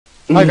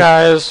Hi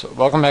guys,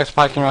 welcome back to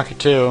Pocky and Rocky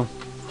 2.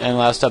 In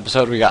last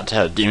episode we got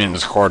to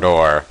Demon's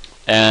Corridor,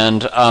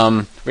 and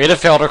we had a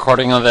failed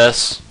recording of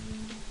this.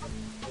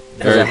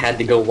 Because I had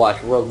to go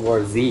watch World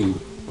War Z.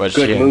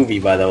 Good movie,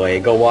 by the way.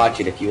 Go watch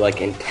it if you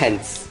like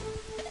intense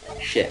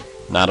shit.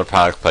 Not a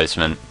product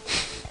placement.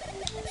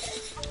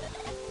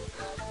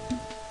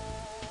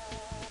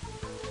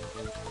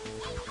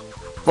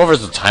 What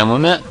was the time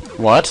limit?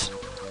 What?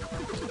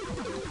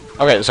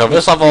 Okay, so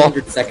this level...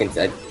 100 seconds.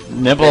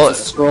 Nibble...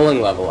 It's a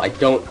scrolling level. I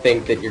don't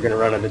think that you're gonna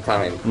run out of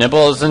time.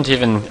 Nibble isn't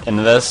even in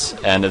this,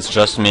 and it's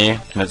just me,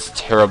 and it's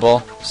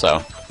terrible,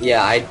 so...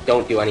 Yeah, I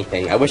don't do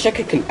anything. I wish I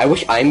could. I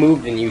wish I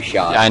moved and you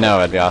shot. Yeah, I know,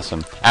 it'd be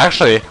awesome.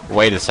 Actually,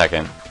 wait a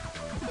second.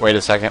 Wait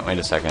a second.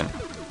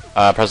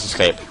 Press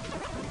escape.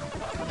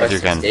 If you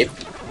can. Escape?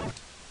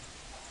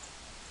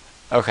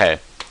 Okay.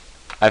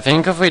 I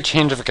think if we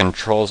change the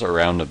controls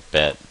around a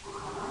bit...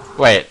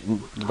 Wait,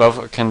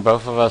 can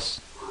both of us...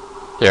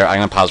 Here, I'm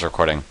gonna pause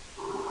recording.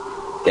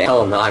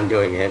 Hell no, I'm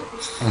doing it.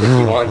 If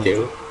you want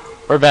to.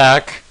 We're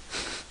back.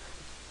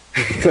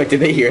 Wait, did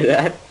they hear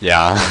that?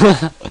 Yeah.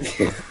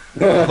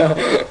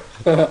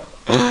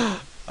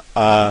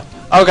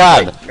 Oh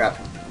god! Hey, crap.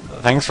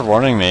 Thanks for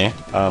warning me.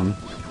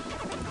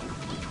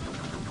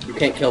 You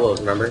can't kill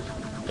those, remember?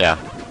 Yeah,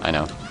 I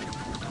know.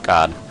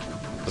 God.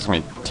 This is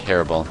gonna be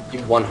terrible. You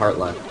have 1 heart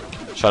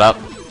left. Shut up.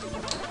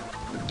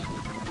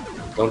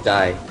 Don't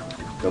die.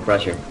 No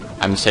pressure.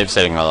 I'm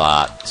save-stating a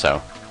lot, so...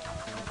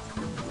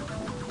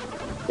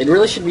 It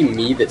really should be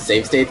me that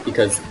save states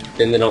because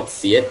then they don't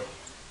see it.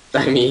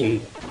 I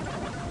mean...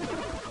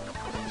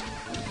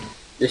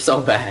 You're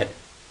so bad.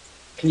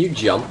 Can you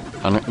jump?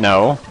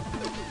 No.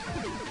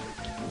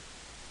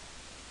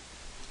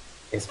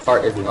 This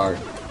part isn't hard.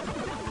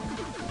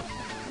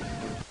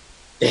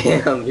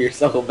 Damn, you're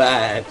so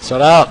bad.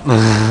 Shut up!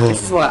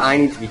 This is why I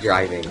need to be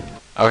driving.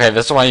 Okay,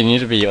 this is why you need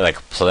to be,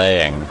 like,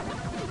 playing.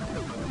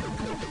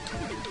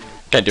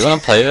 Okay, do you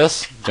want to play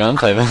this? Do you want to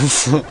play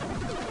this?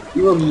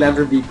 You will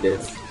never beat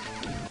this.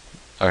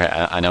 Okay,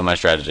 I know my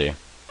strategy.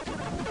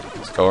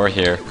 Let's go over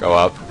here, go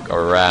up, go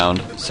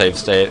around, save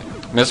state.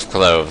 Missed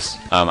cloves.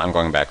 I'm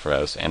going back for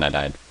those, and I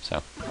died,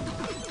 so.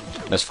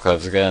 Missed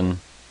cloves again.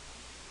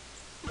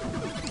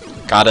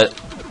 Got it.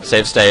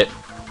 Save state.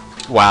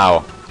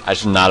 Wow. I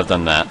should not have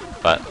done that,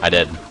 but I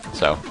did,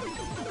 so.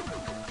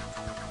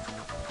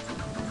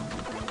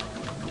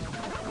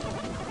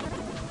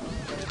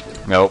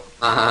 Nope.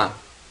 Haha.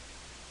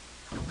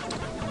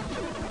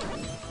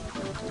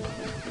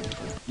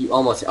 You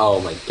almost.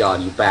 Oh my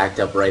god, you backed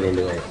up right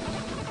into it.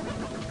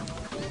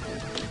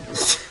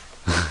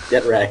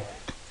 Get wrecked.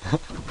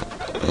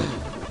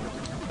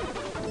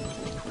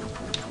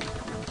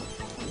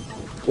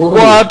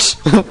 What?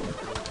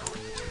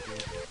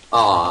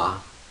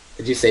 Aw.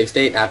 Did you save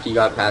state after you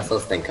got past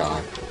those? Thank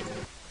god.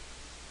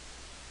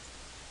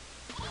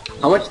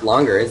 How much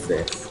longer is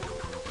this?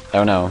 I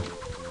don't know.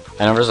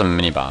 I know there's a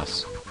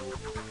mini-boss.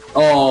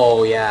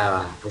 Oh,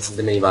 yeah. This is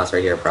the mini-boss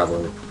right here,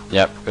 probably.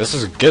 Yep, this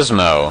is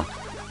Gizmo.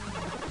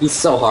 He's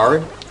so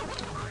hard.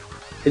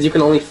 Because you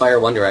can only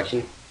fire one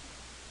direction.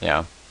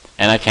 Yeah.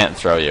 And I can't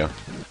throw you.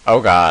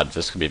 Oh god,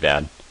 this could be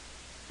bad.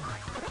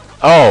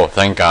 Oh,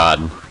 thank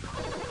god.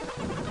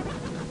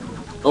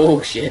 Oh,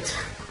 shit.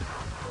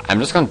 I'm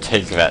just gonna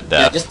take that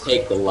death. Yeah, just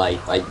take the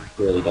life. I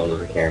really don't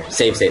even care.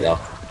 Save state, though.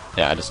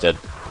 Yeah, I just did.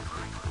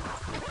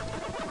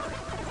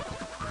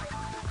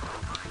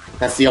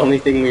 That's the only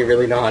thing we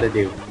really know how to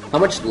do. How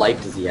much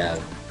life does he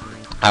have?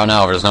 I don't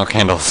know, there's no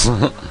candles.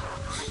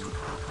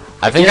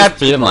 I think I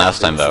beat him last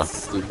time, though.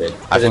 Stupid.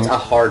 I think it's a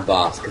hard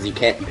boss, because you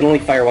can only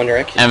fire one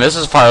direction. And this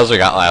is as far as we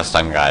got last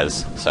time,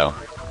 guys, so.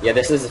 Yeah,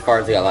 this is as far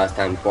as we got last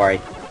time before I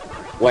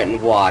went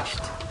and watched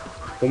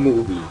the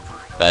movie.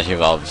 That he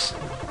loves.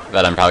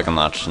 That I'm probably gonna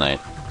watch tonight.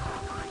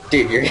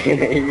 Dude, you're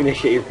gonna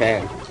shit your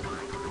pants.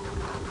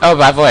 Oh,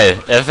 by the way,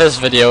 if this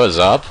video is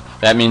up,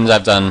 that means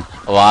I've done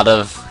a lot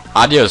of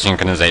audio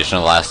synchronization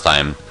of last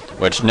time,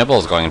 which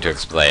Nibble's going to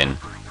explain.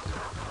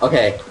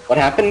 Okay, what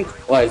happened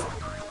was,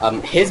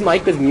 his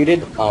mic was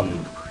muted,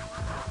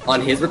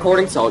 on his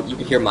recording, so you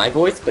could hear my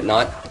voice, but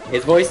not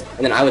his voice,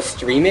 and then I was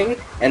streaming,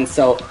 and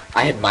so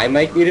I had my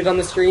mic muted on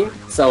the stream,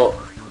 so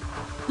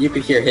you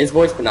could hear his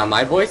voice, but not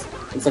my voice,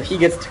 and so he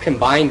gets to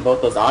combine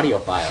both those audio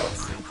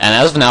files. And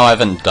as of now, I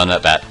haven't done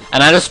it that.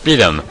 And I just beat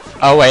him.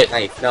 Oh, wait.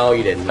 Nice. No,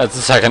 you didn't. That's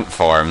the second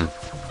form.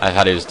 I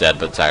thought he was dead,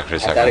 but it's actually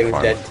second form.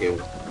 I thought he was dead,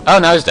 too. Oh,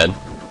 now he's dead.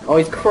 Oh,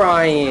 he's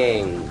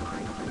crying.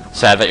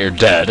 Sad that you're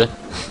dead.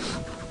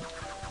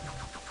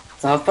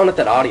 So have fun with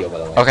that audio, by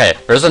the way. Okay,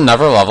 there's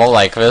another level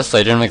like this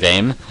later in the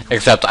game,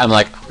 except I'm,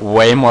 like,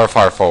 way more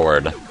far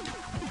forward.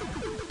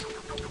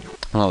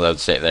 I'll load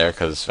state there,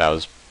 because that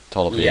was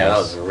total BS. Yeah, that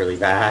was really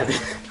bad.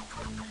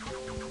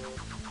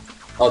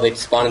 Oh, they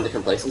spawn in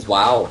different places?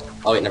 Wow.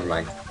 Oh, wait, never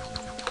mind.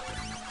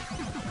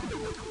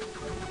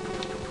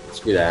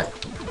 Screw that.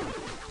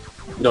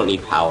 You don't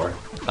need power.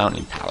 I don't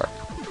need power.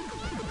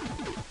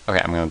 Okay,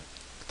 I'm gonna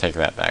take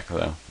that back,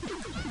 though.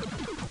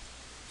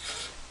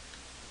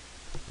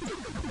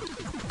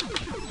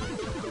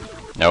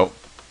 Nope.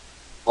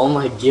 Oh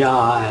my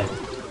god.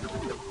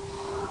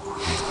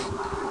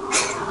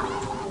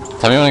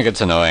 Tell me when it gets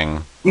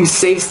annoying. You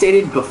save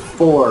stated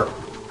before.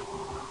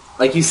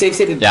 Like you save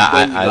stated. Yeah,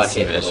 when you I got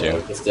see hit, the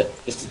issue.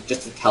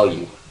 Just to tell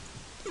you.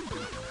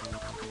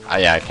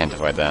 Yeah, I can't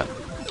avoid that.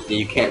 Yeah,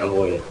 you can't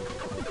avoid it.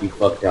 You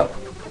fucked up.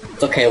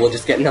 It's okay. We'll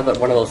just get another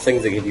one of those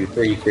things that give you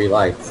three free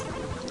lights.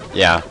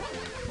 Yeah.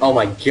 Oh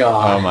my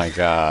god. Oh my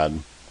god.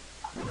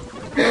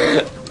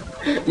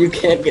 You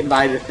can't get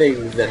by the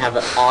things that have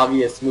an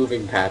obvious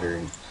moving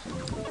pattern.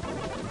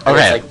 And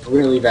Okay. it's like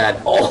really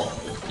bad. Oh.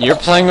 You're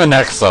playing the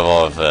next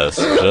level of this.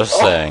 Just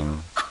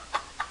saying.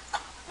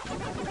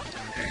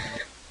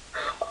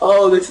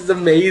 Oh, this is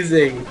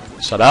amazing.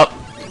 Shut up.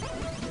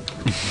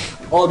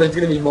 Oh, there's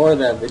gonna be more of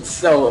them. It's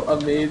so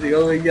amazing.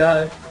 Oh my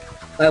god.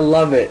 I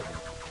love it.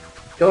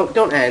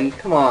 Don't end.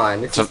 Come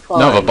on. This is fun.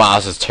 No, the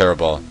boss is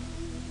terrible.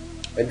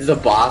 Wait, there's a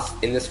boss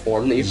in this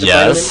form that you have to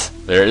Yes,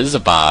 fight there is a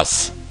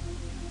boss. him in?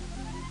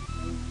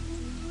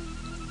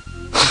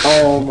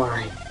 Oh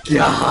my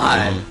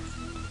god.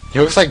 He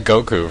looks like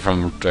Goku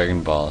from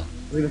Dragon Ball.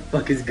 Who the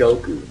fuck is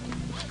Goku?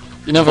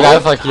 You know the guy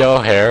with like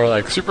yellow hair,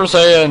 like Super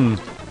Saiyan.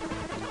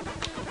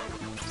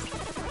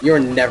 You're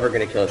never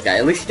gonna kill this guy.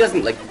 At least he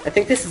doesn't, like, I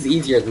think this is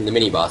easier than the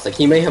mini-boss. Like,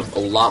 he may have a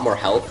lot more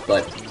health,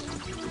 but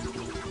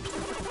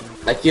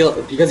I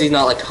feel, because he's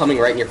not, like, coming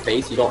right in your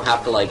face, you don't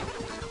have to, like,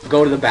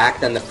 go to the back,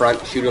 then the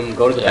front, shoot him,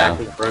 go to the back,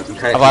 then the front, and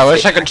kind of... Oh, I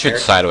wish I could shoot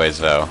sideways,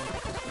 though.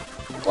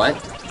 What?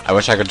 I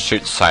wish I could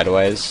shoot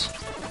sideways.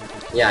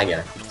 Yeah, I get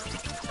it.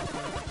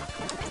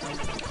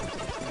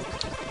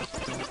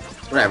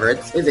 Whatever,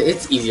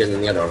 it's easier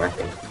than the other one, I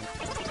think.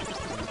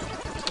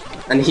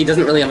 And he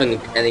doesn't really have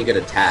any good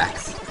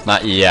attacks.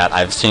 Not yet.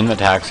 I've seen the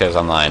attacks he has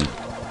online.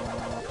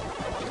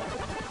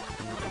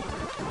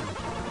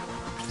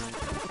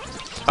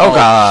 Oh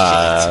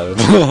god!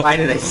 Why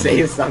did I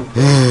say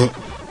something?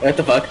 What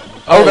the fuck?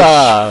 Oh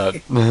god!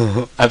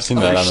 I've seen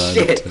that on the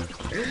shit. too.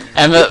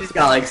 And He the, just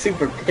got, like,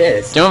 super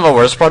pissed. you know what the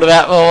worst part of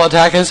that little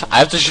attack is? I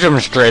have to shoot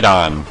him straight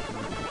on.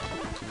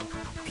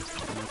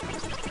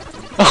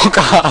 Oh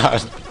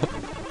god!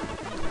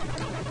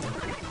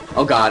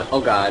 Oh god,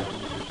 oh god.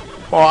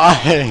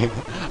 Why?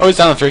 Oh, he's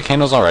down to 3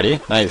 candles already?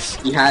 Nice.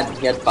 He had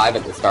 5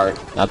 at the start.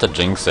 Not to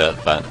jinx it,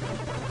 but...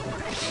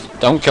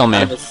 Don't kill me.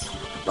 Out of his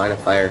line of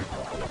fire.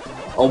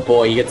 Oh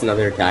boy, he gets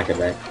another attack of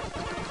it.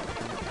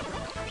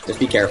 Just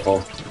be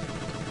careful.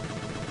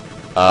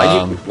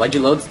 Why'd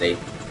you load state?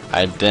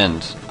 I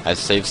didn't. I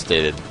save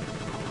stated.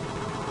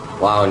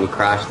 Wow, and you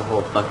crashed the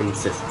whole fucking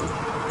system.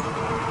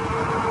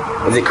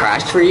 Is it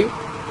crashed for you?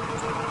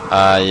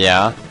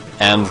 Yeah.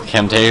 And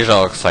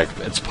Camtasia looks like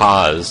it's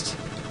paused.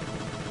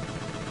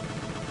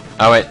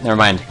 Oh wait, never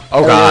mind.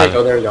 Oh god.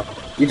 There we go.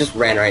 You just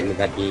ran right into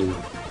that beam.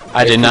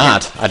 I did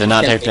not. I did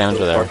not take damage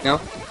there.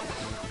 Now?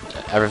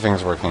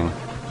 Everything's working.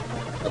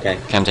 Okay.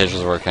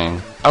 Camtasia's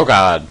working. Oh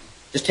god.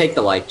 Just take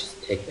the life,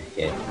 just take the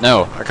hit.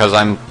 No, because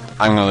I'm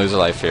gonna lose a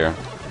life here.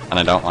 And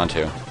I don't want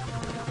to.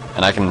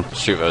 And I can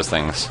shoot those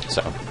things,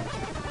 so.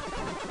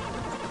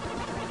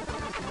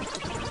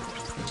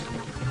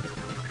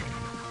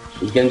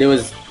 He's gonna do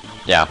his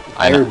Yeah,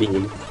 fire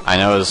beam. I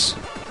know his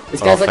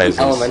This little guy's like phases.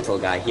 an elemental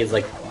guy. He has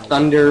like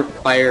thunder,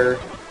 fire.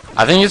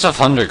 I think he's a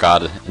thunder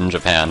god in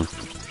Japan.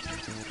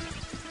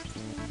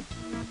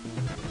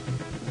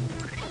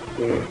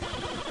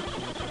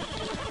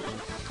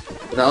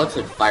 But that looks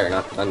like fire,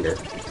 not thunder.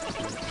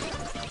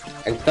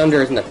 And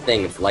thunder isn't a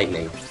thing, it's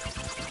lightning.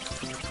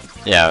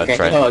 Yeah, that's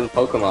right. Oh, in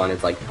Pokemon,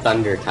 it's like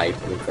thunder type,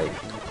 and it's like...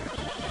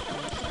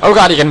 Oh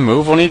god, he can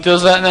move when he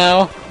does that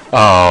now?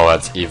 Oh,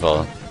 that's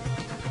evil.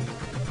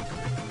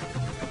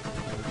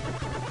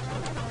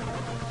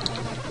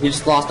 He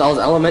just lost all his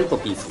elemental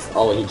pieces.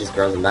 Oh, and he just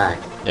grows them back.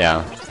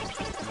 Yeah.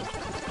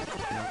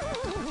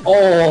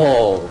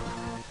 Oh!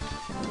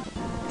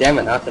 Damn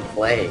it, not to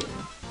play.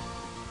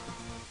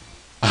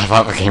 I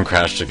thought the game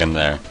crashed again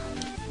there.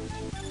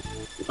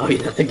 Oh,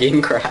 yeah, the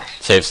game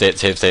crashed. Save state,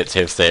 save state,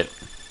 save state.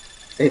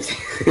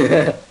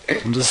 It's-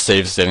 I'm just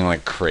save stating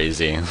like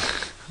crazy.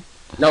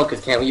 No,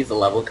 because can't we use the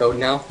level code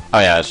now? Oh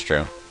yeah, that's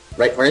true.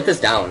 Write this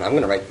down. I'm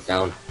gonna write this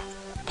down.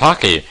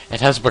 Pocky,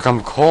 it has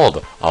become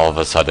cold all of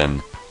a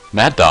sudden.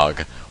 Mad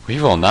Dog, we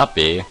will not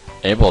be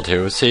able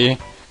to see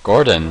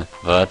Gordon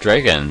the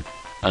Dragon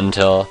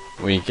until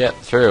we get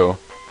through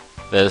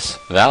this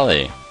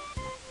valley.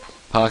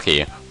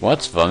 Pocky,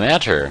 what's the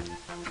matter?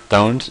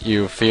 Don't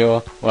you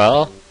feel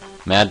well?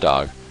 Mad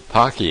Dog,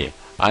 Pocky,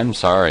 I'm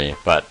sorry,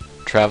 but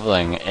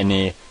traveling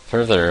any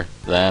further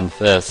than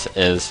this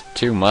is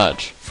too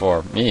much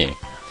for me.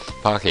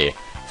 Pocky,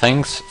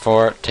 thanks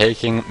for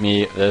taking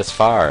me this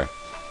far.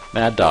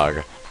 Mad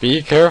Dog,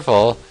 be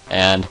careful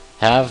and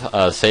have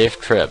a safe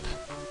trip.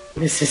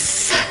 This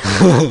is...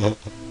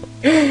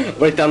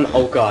 Write down...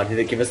 Oh god, did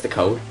it give us the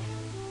code?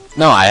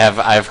 No, I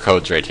have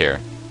codes right here.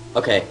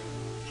 Okay.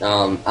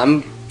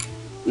 I'm...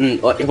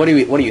 what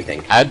do you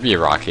think? I'd be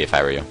Rocky if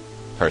I were you,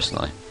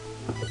 personally.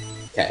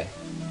 Okay.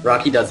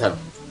 Rocky does have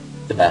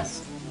the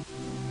best.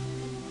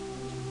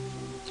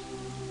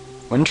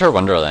 Winter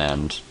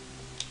Wonderland.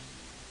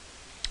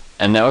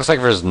 And it looks like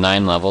there's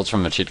 9 levels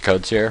from the cheat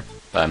codes here,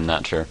 but I'm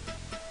not sure.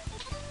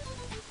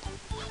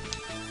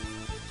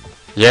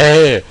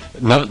 Yay!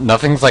 No,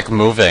 nothing's like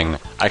moving.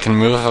 I can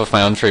move with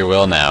my own free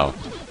will now.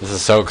 This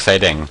is so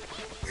exciting.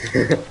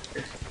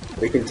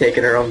 We can take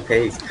it at our own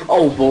pace.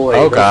 Oh boy.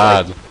 Oh those,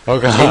 god. like, Oh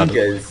god.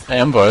 ninjas.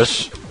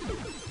 Ambush.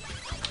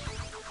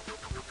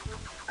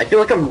 I feel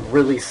like I'm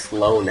really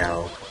slow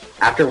now.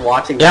 After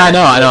watching Yeah,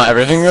 that, I know.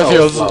 Everything so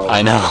feels. slow.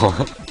 I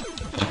know.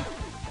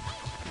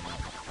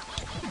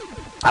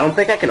 I don't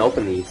think I can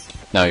open these.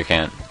 No, you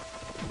can't.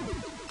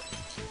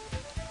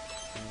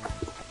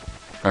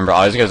 Remember,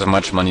 always get as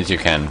much money as you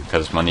can,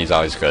 because money's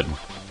always good.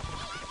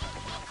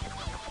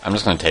 I'm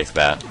just gonna take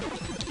that.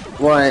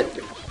 What?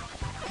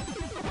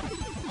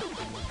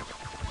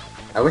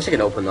 I wish I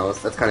could open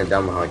those. That's kind of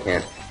dumb how I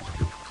can't.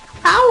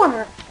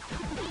 Power!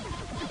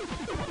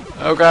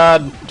 Oh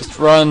god, just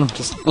run,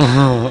 just...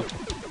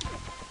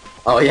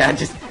 Oh yeah,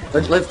 just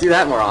let's do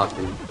that more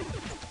often.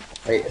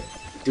 Wait,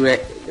 do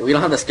it. We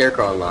don't have the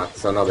scarecrow unlocked,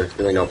 so no, there's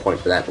really no point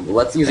for that. But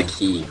let's use a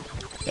key.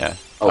 Yeah.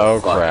 Oh, Oh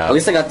fuck. crap. At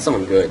least I got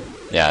someone good.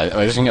 Yeah, at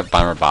least we can get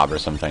Bomber Bob or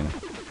something.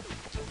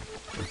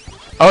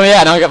 Oh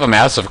yeah, now I got the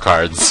massive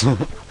cards.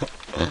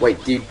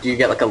 Wait, do you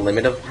get like a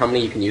limit of how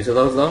many you can use of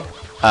those though?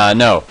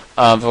 No.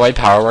 The way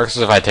power works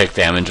is if I take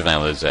damage and I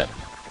lose it.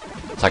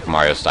 It's like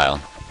Mario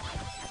style.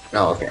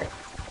 Oh, okay.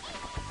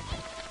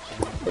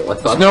 Wait,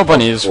 what's the Snow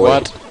bunnies, boy.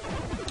 what?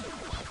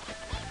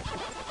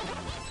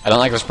 I don't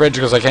like this bridge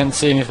because I can't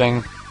see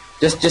anything.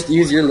 Just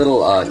use your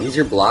little use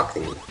your block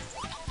thingy.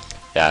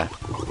 Yeah.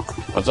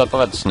 What's up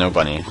with that snow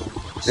bunny?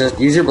 Just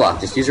use your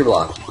block. Just use your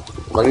block.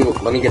 Let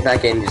me get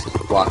back in. And just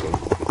keep blocking.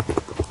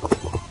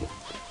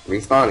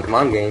 Respawn. Come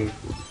on, game.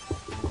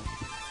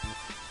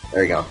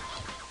 There you go.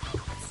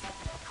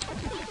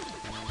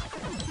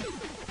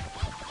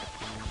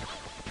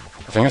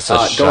 I think it's a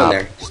Go in shop.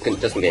 there.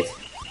 Just in case.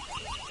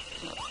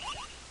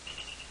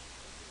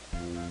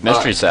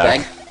 Mystery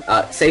sack.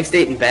 Bag, save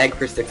state and bag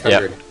for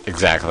 600. Yep,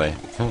 exactly.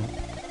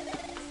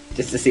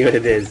 Just to see what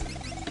it is.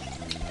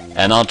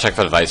 And I'll check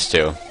the device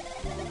too.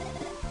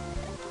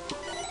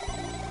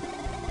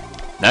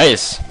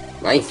 Nice!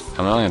 Nice.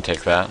 I'm only gonna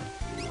take that.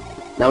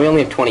 Now we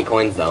only have 20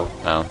 coins though.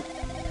 Oh.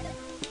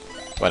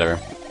 Whatever.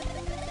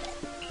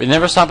 We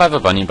never stopped by the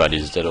bunny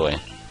buddies, did we?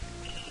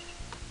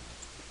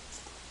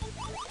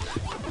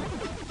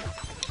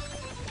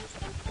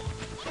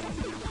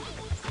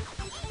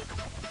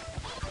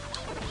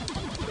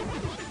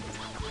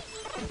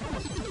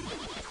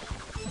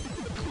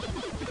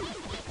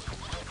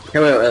 Hey,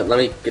 wait, let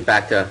me get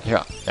back to...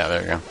 Yeah,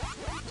 there you go.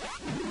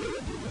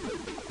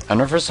 I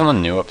wonder if there's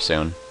someone new up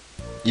soon.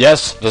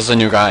 Yes, this is a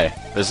new guy.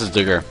 This is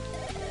Digger.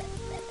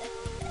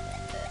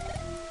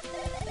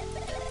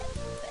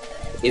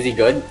 Is he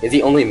good? Is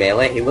he only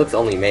melee? He looks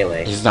only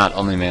melee. He's not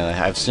only melee.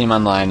 I've seen him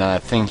online and I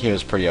think he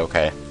was pretty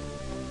okay.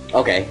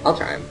 Okay, I'll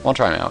try him. We'll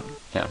try him out.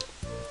 Yeah.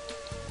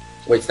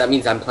 Wait, so that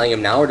means I'm playing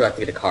him now, or do I have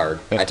to get a card?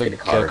 We I have to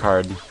get get a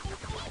card.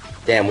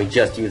 Damn, we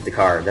just used the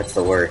card. That's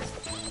the worst.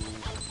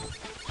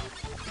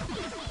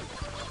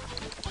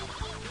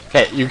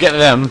 Okay, you get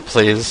them,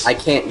 please. I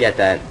can't get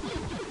that.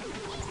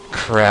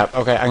 Crap.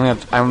 Okay,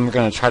 I'm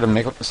gonna try to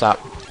make it stop.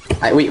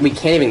 We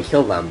can't even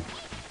kill them.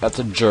 That's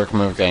a jerk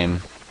move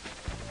game.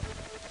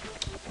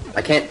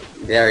 I can't...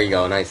 There you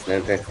go, nice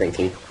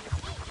thinking.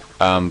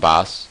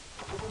 Boss.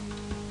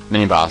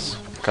 Mini boss.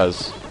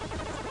 Because...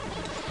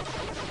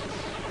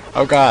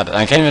 Oh god,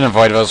 I can't even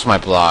avoid those with my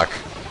block.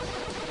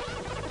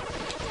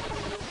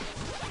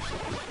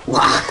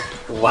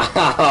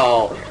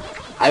 Wow!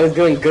 I was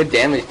doing good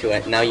damage to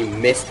it, now you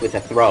missed with a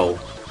throw.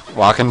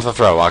 Walk into the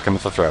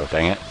throw,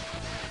 dang it.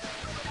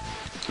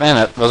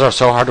 Man, those are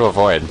so hard to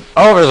avoid.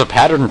 Oh, there's a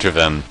pattern to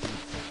them.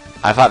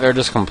 I thought they were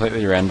just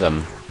completely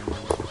random.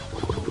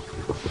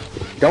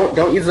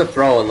 Don't use the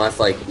throw unless,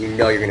 like, you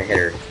know you're gonna hit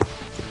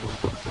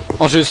her.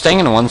 Well, she was staying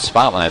in one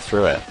spot when I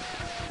threw it.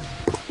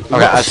 Okay,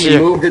 Well, I she see.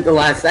 moved at the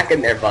last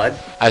second there, bud.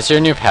 I see a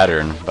new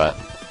pattern, but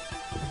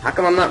How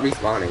come I'm not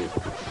respawning?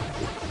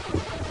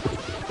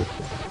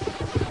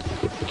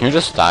 can you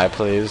just die,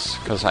 please?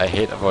 Because I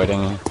hate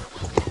avoiding.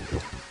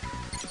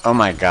 Oh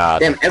my god.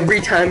 Damn,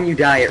 every time you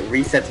die, it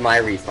resets my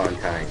respawn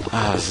time.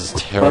 Ah, this is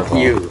terrible. Fuck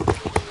you.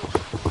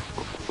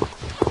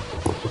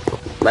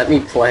 Let me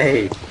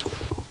play.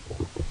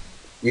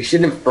 You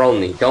shouldn't have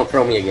thrown me. Don't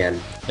throw me again.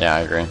 Yeah, I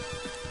agree.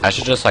 I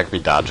should just, like, be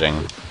dodging.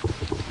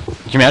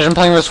 Can you imagine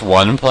playing this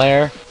one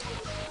player?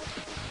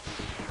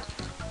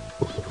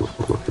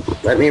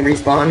 Let me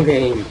respawn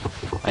game.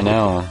 I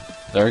know.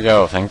 There we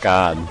go, thank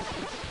god.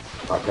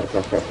 Fuck.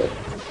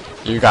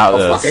 You got Oh,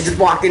 fuck, I this. just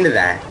walked into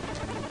that.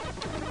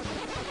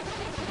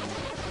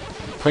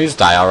 Please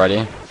die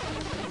already.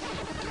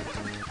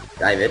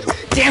 Die,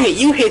 bitch. Damn it,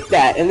 you hit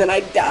that, and then I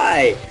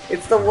die.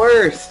 It's the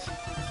worst.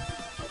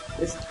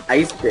 This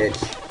ice bitch.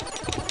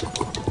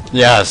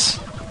 Yes.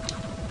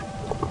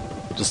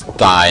 Just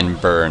die and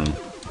burn.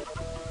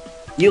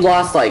 You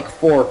lost like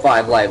 4 or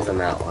 5 lives on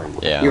that one.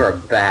 Yeah. You are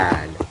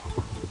bad.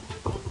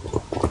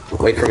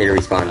 Wait for me to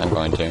respawn. I'm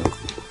going to.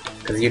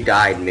 Because you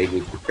died and made me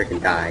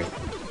freaking die.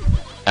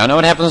 I don't know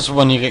what happens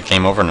when you get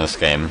game over in this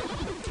game.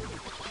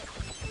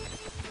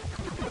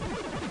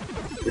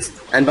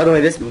 And by the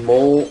way, this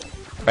mole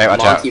Wait, watch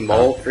out. Monty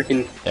Mole,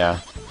 freaking Yeah.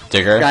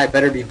 Digger. guy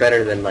better be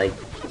better than like.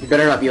 You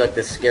better not be like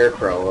the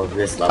scarecrow of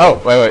this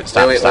level. Oh, wait,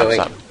 stop, Wait.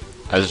 stop.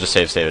 I was just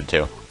saved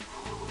too.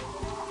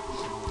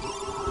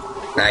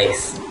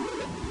 Nice.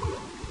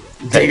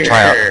 Okay, Digger.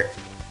 try out.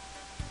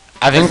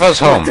 I think it was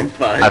What the home.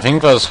 fuck? I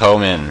think it was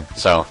home in,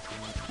 so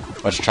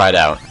let's try it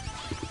out.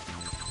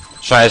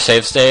 Try a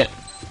save state?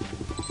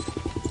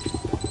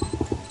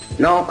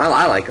 No,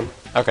 I like him.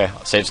 Okay,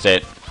 save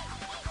state.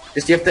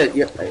 Just you have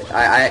to.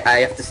 I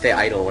have to stay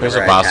idle. Where's Whenever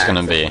the boss I attack,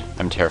 gonna so- be?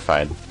 I'm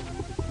terrified.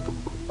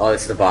 Oh,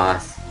 it's the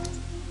boss.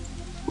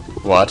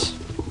 What?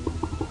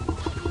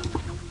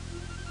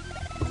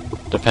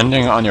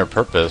 Depending on your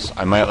purpose,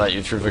 I might let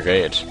you through the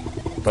gate,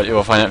 but you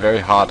will find it very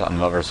hot on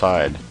the other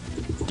side.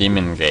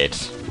 Demon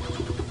Gate.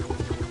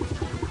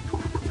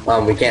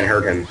 We can't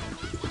hurt him.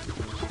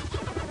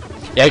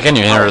 Yeah, you can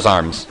hit his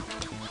arms.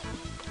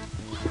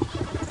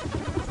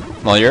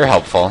 Well, you're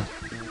helpful.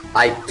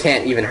 I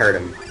can't even hurt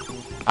him.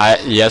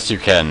 Yes, you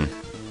can.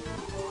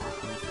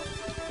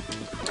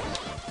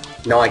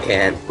 No, I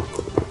can't.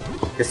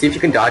 Just see if you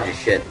can dodge his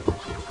shit.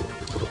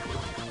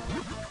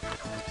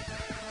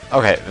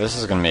 Okay, this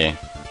is gonna be...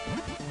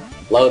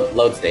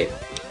 Load state.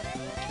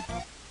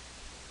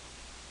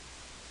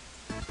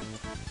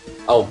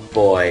 Oh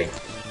boy.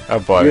 Oh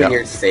boy, You we and got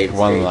your save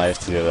one state. life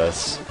to do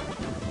this.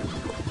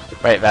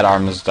 Wait, that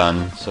arm is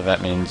done, so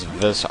that means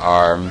this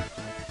arm...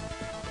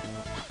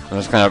 I'm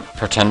just gonna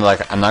pretend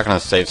like... I'm not gonna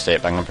save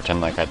state, but I'm gonna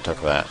pretend like I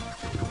took that.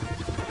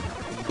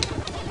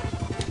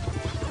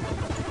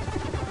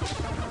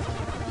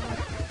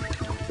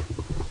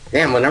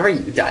 Damn, whenever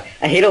you die.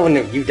 I hate it when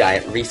you die,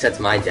 it resets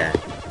my death.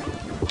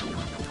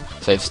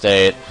 Save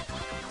state.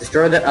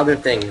 Destroy that other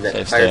thing that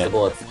Save fires state. the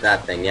bullets.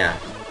 That thing, yeah.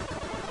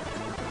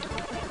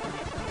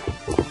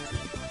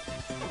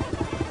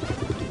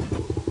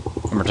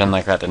 And pretend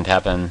like that didn't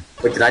happen.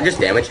 Wait, did I just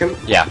damage him?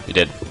 Yeah, you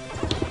did.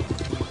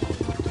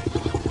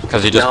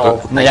 Because he just...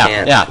 No, I yeah,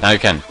 can't. yeah, now you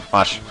can.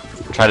 Watch.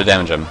 Try to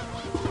damage him.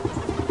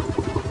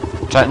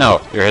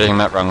 No, you're hitting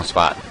that wrong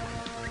spot.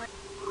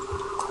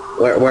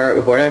 Where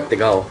do I have to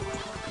go?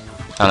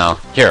 Oh no.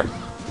 Here.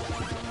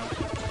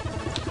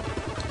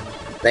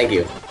 Thank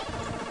you.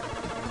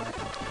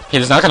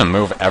 He's not gonna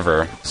move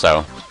ever,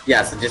 so...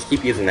 Yeah, so just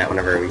keep using that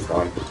whenever we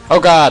respawn. Oh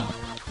god!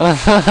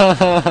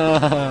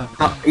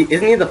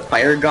 Isn't he the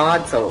fire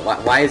god? So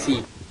why is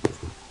he...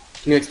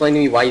 Can you explain to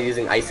me why he's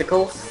using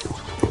icicles?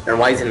 And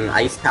why he's in an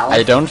ice palace?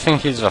 I don't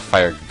think he's a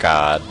fire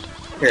god.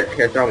 Here,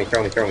 throw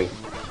me.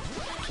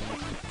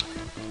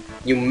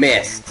 You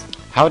missed.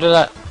 How did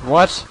that...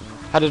 What?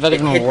 How did that It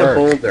even hit work?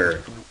 the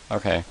boulder.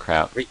 Okay,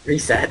 crap.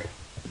 Reset.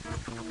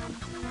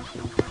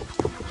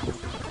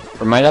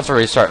 We might have to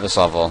restart this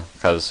level,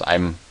 because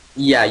I'm...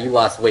 Yeah, you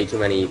lost way too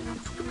many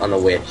on the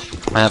witch.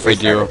 And if we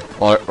do...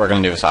 Well, we're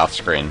gonna do this off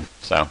screen,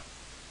 so...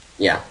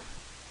 Yeah.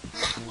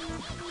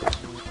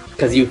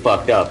 Because you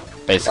fucked up.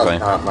 Basically.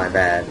 That's not my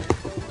bad.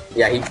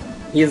 Yeah,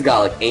 he's got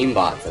like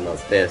aimbots in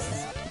those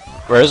fists.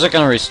 Where is it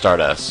gonna restart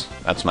us?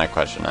 That's my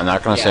question. I'm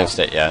not gonna Yeah. save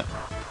state yet.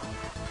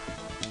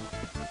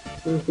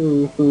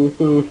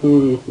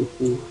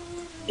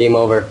 Game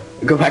over.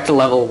 Go back to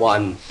level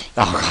 1.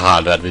 Oh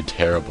god, that'd be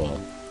terrible.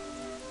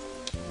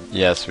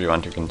 Yes, we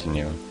want to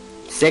continue.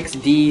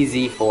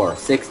 6DZ4.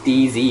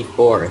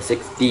 6DZ4.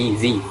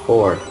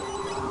 6DZ4.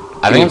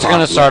 I think it's gonna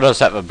Pocky. start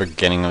us at the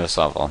beginning of this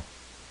level.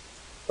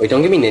 Wait,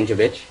 don't give me ninja,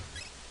 bitch.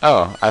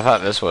 Oh, I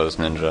thought this was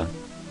ninja.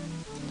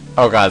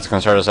 Oh god, it's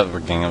gonna start us at the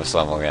beginning of this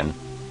level again.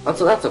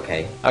 That's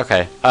okay.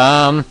 Okay,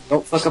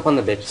 Don't fuck up on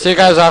the bitch. see you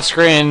guys off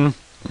screen!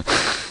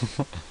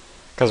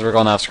 Because we're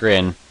going off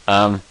screen.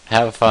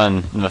 Have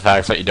fun in the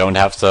fact that you don't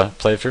have to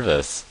play through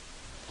this.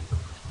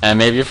 And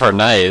maybe for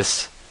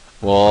nice,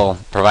 we'll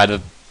provide a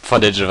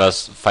footage of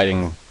us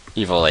fighting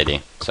Evil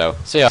Lady. So,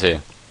 see ya.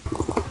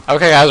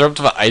 Okay guys, we're up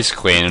to the Ice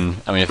Queen,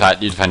 and we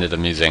thought you'd find it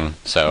amusing,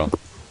 so...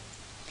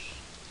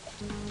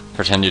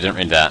 Pretend you didn't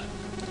read that.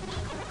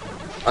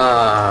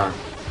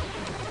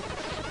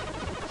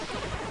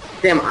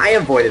 Damn, I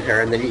avoided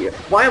her, and then you.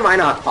 Why am I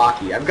not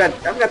Pocky? I've got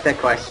that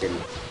question.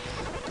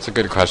 It's a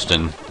good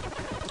question.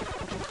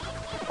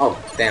 Oh,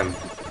 damn.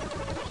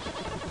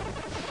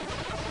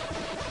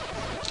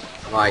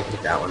 Oh, I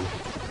hit that one.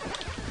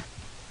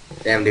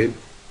 Damn, dude.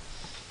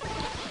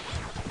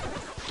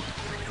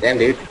 Damn,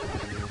 dude.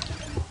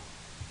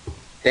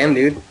 Damn,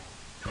 dude.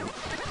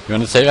 You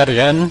want to say that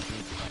again?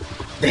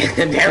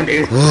 Damn,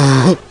 dude.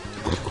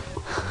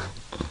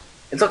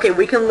 It's okay,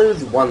 we can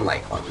lose one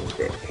life on this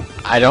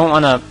bitch. I don't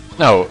want to...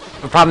 No,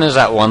 the problem is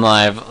that 1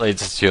 life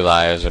leads to 2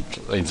 lives, which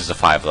leads to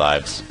 5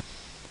 lives.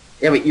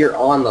 Yeah, but you're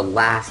on the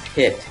last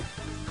hit.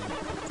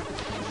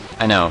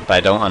 I know, but I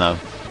don't want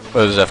to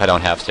lose if I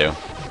don't have to.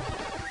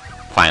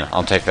 Fine,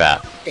 I'll take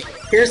that. Okay,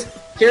 here's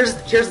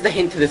the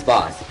hint to this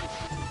boss.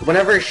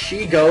 Whenever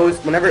she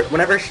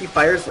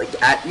fires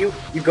like at you,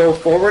 you go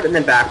forward and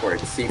then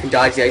backwards, so you can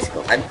dodge the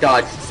icicles. I've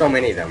dodged so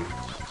many of them.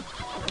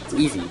 It's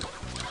easy.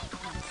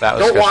 That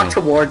was Don't walk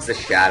cushion. towards the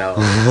shadow.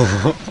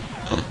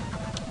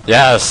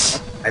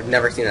 Yes! I've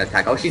never seen an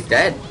attack. Oh, she's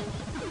dead.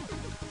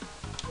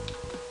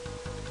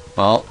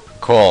 Well,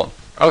 cool.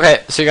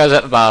 Okay, see you guys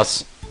at the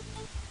boss.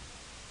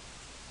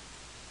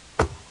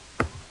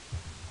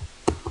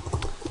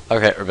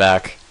 Okay, we're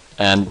back.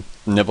 And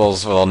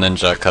Nibbles little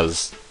ninja,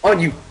 cause... Oh,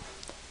 you...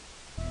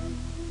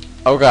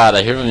 Oh god,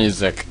 I hear the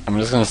music. I'm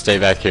just gonna stay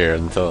back here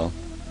until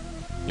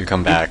you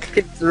come back.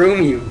 Get through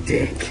me, you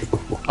dick.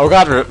 Oh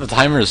god, the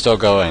timer is still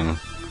going.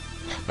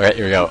 Okay,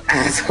 here we go.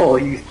 Asshole,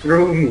 you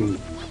threw me.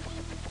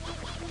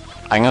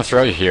 I'm gonna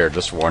throw you here,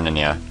 just warning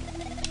you.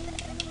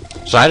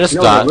 Should I just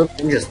No, dodge? the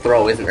ninja's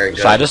throw isn't very good.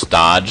 Should I just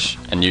dodge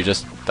and you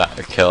just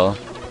kill?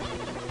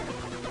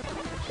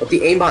 But the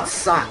aimbot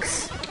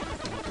sucks.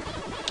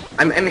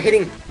 I'm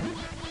hitting...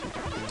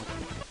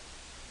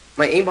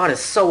 My aimbot is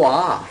so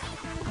off.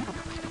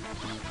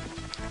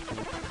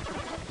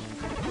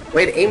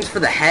 Wait, it aims for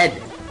the head.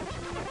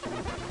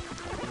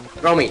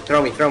 Throw me.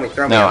 No,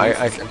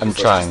 I'm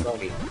trying.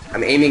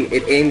 I'm aiming,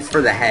 it aims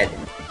for the head.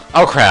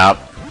 Oh crap.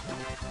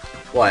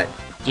 What?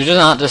 You did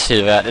not just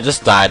see that. It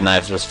just died and I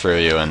just threw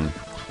you and...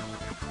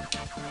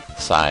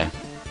 Sigh.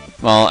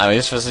 Well, at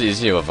least this is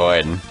easy to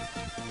avoid.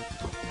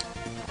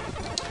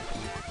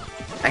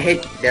 I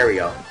hate... There we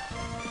go.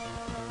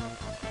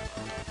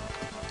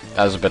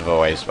 That was a bit of a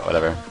waste, but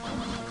whatever.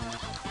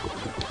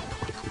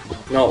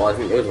 No, it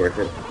wasn't. It was worth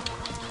it.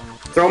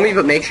 Throw me,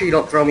 but make sure you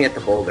don't throw me at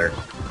the boulder.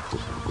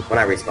 When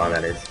I respawn,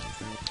 that is.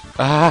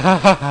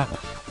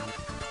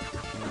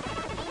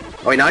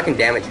 Oh, wait, now I can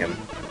damage him.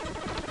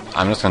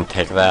 I'm just gonna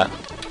take that.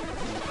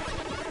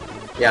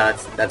 Yeah,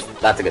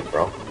 that's a good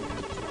throw.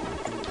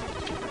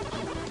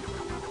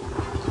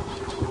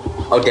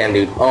 Oh, damn,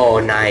 dude. Oh,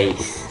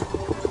 nice.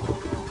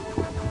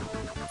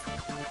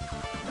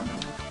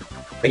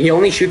 But he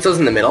only shoots those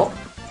in the middle?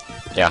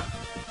 Yeah.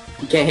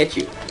 He can't hit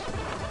you.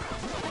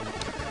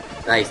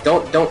 Nice.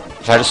 Don't...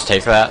 Should I just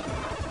take that?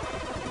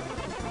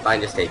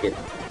 Fine, just take it.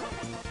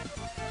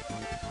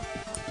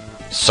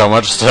 So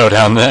much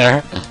slowdown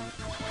there.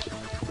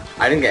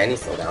 I didn't get any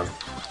slowdown.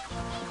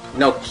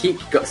 No,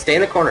 stay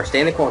in the corner,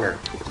 stay in the corner.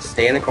 Just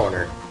stay in the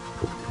corner.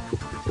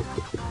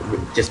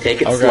 Just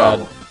take it Oh slow.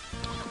 god.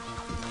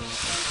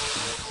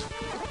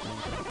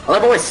 I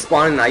love always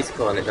spawn an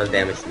icicle and it does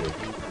damage to me.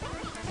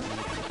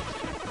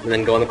 And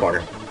then go in the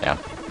corner. Yeah.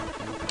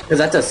 Because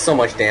that does so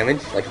much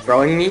damage, like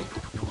throwing me.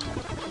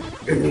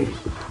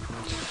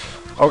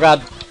 Oh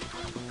god.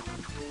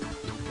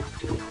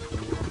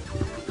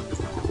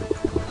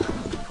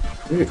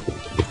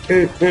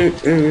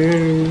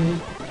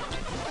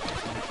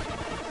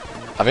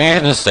 I think I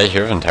can just stay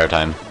here the entire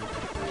time.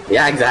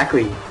 Yeah,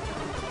 exactly.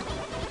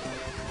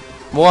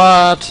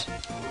 What?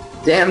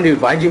 Damn, dude,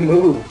 why'd you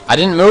move? I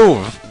didn't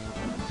move.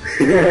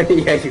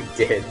 Yeah, you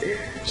did.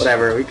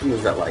 Whatever, we can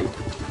use that light.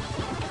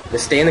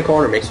 Just stay in the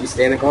corner. Make sure you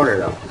stay in the corner,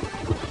 though.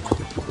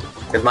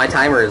 Because my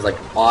timer is, like,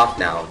 off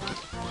now.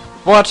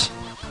 What?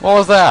 What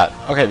was that?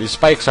 Okay, these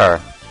spikes are...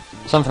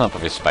 Something up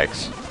with these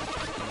spikes.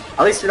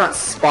 At least you're not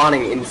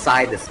spawning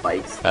inside the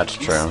spikes. That's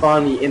You true.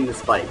 spawn me in the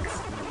spikes.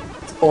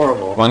 It's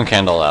horrible. One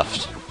candle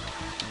left.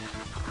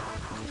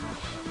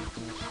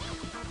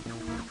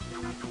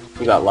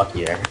 You got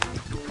lucky there.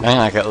 I think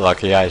I got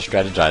lucky. I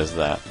strategized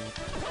that.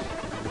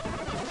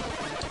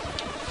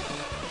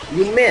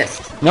 You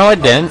missed. No, I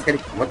didn't.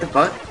 What the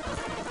fuck?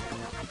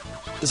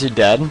 Is he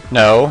dead?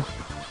 No.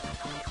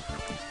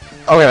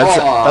 Okay,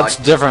 that's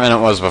different than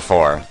it was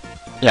before.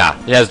 Yeah,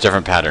 he has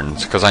different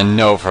patterns, because I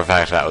know for a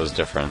fact that was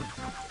different.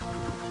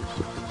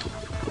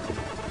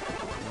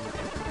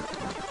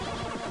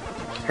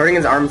 Hurting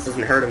his arms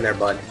doesn't hurt him there,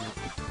 bud.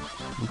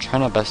 I'm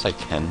trying my best I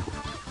can.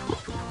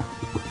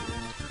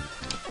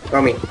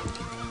 Throw me.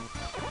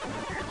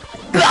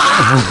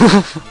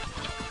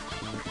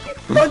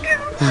 Fucking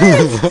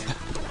missed!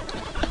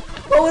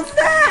 What was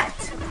that?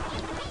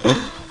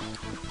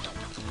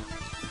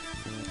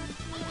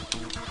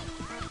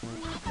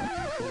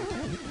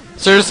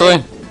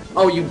 Seriously?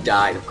 Oh, you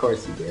died. Of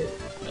course you did.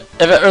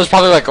 If it was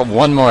probably like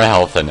one more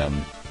health in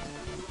him.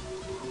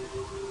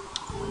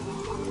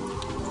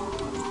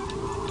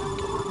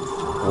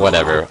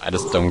 Whatever, I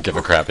just don't give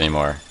a crap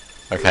anymore.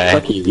 Okay?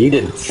 Pocky, you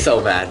did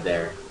so bad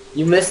there.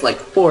 You missed like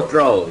 4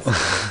 throws.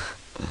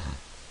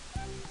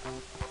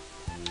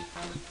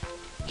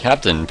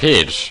 Captain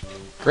Peach.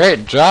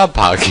 Great job,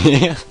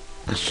 Pocky.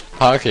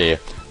 Pocky.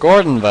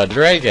 Gordon the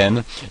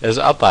Dragon is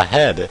up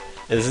ahead,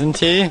 isn't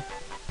he?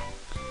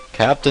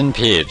 Captain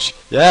Peach.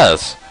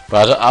 Yes,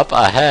 but up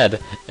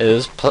ahead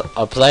is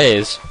a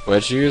place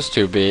which used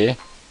to be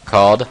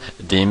called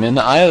Demon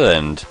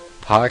Island.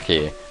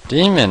 Pocky.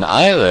 Demon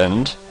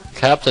Island?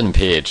 Captain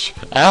Peach.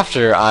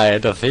 After I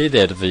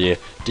defeated the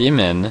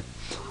demon,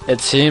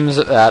 it seems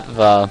that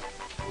the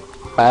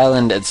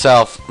island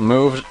itself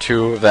moved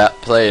to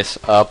that place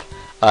up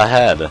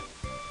ahead.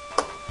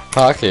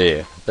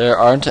 Pocky, there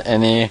aren't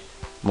any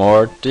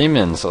more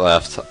demons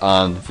left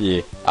on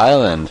the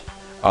island,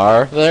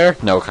 are there?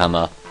 No,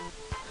 comma.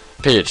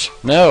 Peach,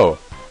 no,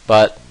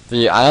 but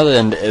the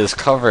island is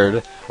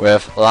covered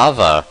with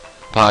lava.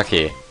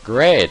 Pocky,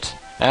 great.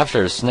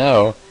 After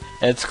snow,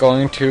 it's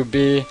going to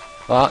be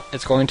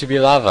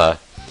lava.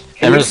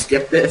 Can you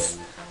skip this?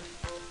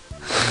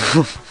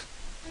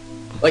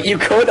 But you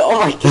could? Oh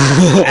my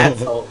god,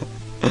 asshole.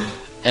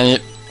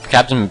 And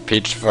Captain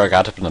Peach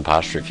forgot to put an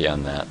apostrophe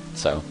on that,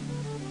 so.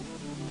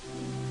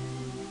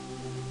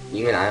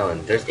 Human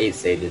Island. There's 8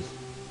 stages.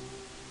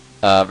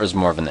 There's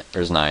more than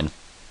there's 9.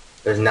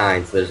 There's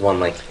 9, so there's one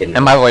like hidden.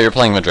 And by the way, you're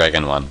playing the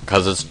dragon one,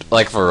 because it's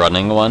like the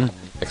running one,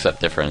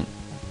 except different.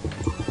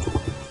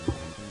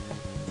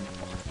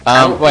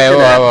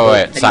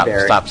 Wait.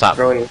 Stop.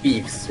 Throwing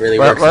beefs really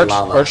works in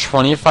lava. We're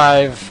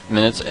 25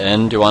 minutes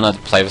in. Do you want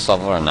to play this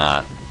level or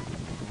not?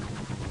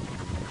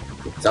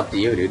 It's up to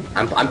you, dude.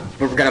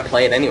 We're gonna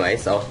play it anyway,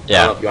 so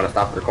yeah. I don't know if you want to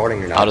stop the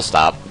recording or not. I'll just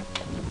stop.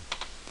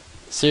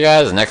 See you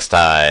guys next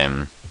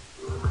time.